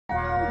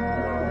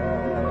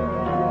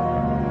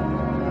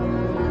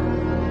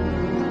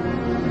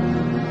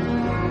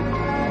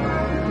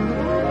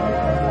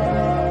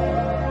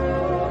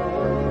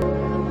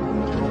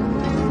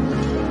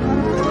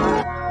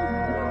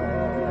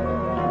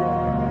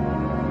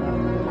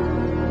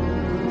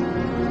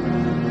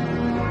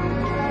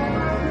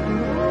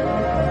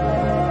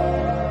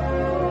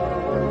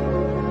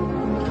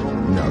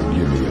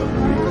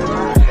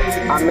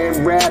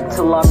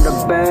till I'm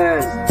the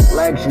best.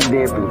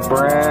 Legendary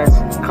brass,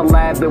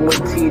 collabing with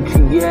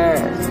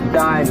TGS,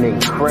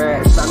 diamond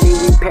crest. I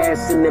mean, we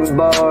passing in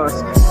bars,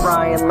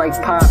 frying like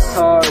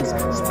Pop-Tarts,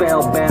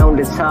 spellbound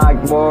as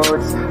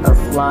Hogwarts,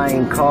 or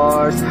flying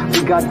cars.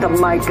 We got the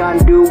mic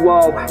on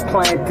duo,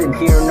 planted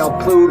here, no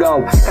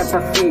Pluto. Got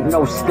the feet,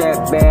 no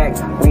step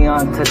back. We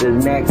on to the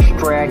next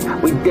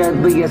track. We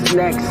deadly as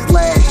neck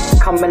slash,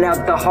 coming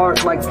out the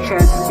heart like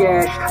chest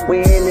gash. We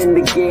ain't in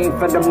the game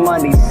for the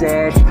money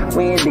sash.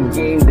 We in the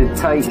game to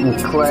tighten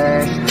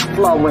clash.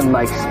 Flowing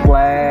like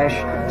splash,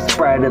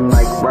 spreading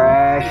like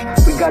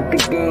rash. We got the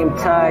game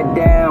tied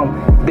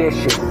down,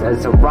 vicious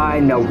as a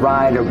rhino,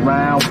 ride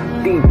around.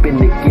 Deep in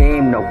the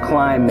game, no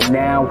climbing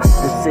out.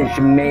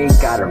 Decision made,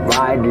 gotta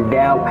ride it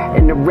out.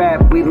 In the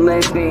rap we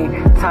living,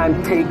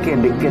 time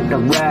taken to get the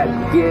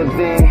rap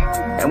giving.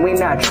 And we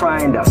not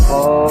trying to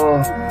fall,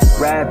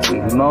 rap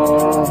we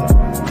mold,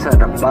 to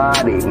the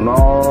body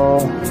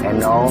mold,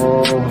 and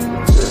all.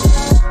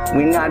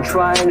 We not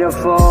trying to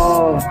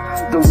fall,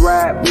 the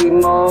rap we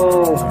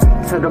mold,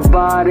 to the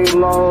body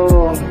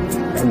mold,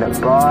 and the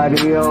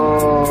body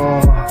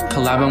oh.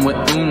 Collabing with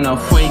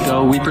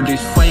UnoFuego, we produce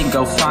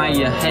fuego,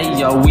 fire, hey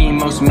yo, we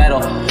most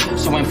metal.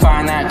 So when fire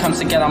and that comes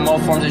together, more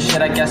forms of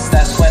shit, I guess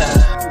that's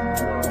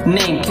sweater.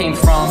 Name came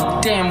from,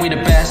 damn we the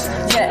best,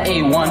 yeah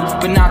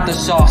A1, but not the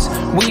sauce.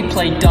 We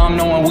play dumb,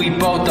 knowing we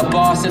both the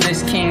boss of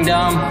this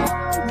kingdom.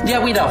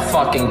 Yeah, we the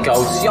fucking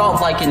goats, y'all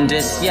liking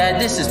this, yeah,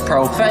 this is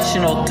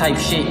professional type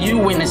shit, you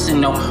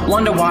witnessing, no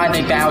wonder why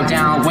they bow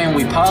down when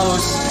we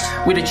pose.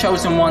 We the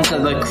chosen ones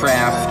of the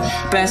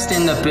craft, best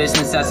in the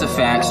business, that's a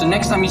fact. So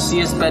next time you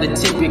see us, better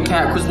tip your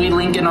cap, cause we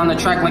linking on the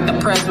track like the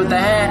press with the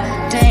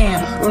hat.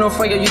 Damn,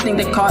 UnoFuego, you think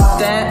they caught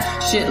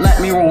that? Shit,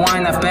 let me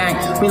rewind that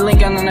back. We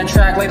linking on the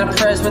track like the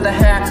press with the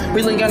hat.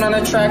 We linking on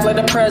the track like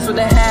the press with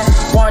the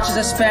hat. Watch as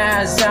I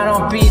spaz out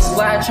on beats,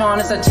 latch on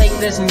as I take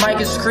this mic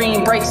and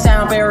screen, break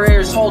sound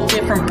barriers, whole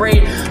different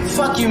breed.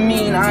 Fuck you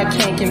mean I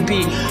can't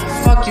compete?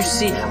 Fuck you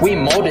see, we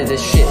molded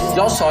this shit.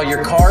 Y'all saw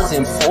your cards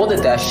and folded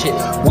that shit.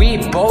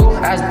 We both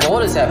as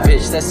bold as that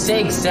bitch that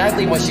say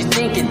exactly what she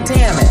thinking.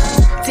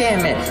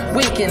 Damn it,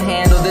 we can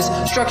handle this.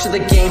 Structure the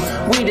game,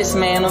 we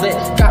dismantled it.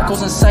 Got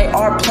goals in sight,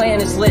 our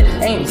plan is lit.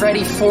 Ain't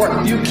ready for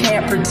it, you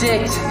can't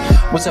predict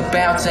what's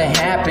about to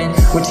happen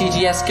when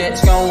TGS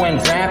gets going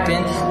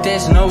rapping.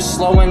 There's no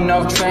slowing,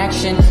 no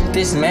traction.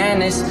 This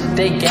madness,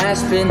 they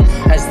gasping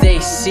as they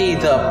see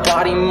the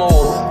body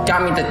mold.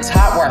 Got me the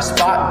top where I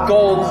spot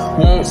gold.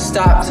 Won't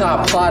stop till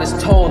our plot is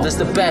told. It's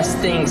the best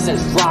thing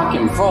since rock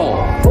and roll.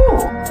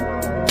 Woo!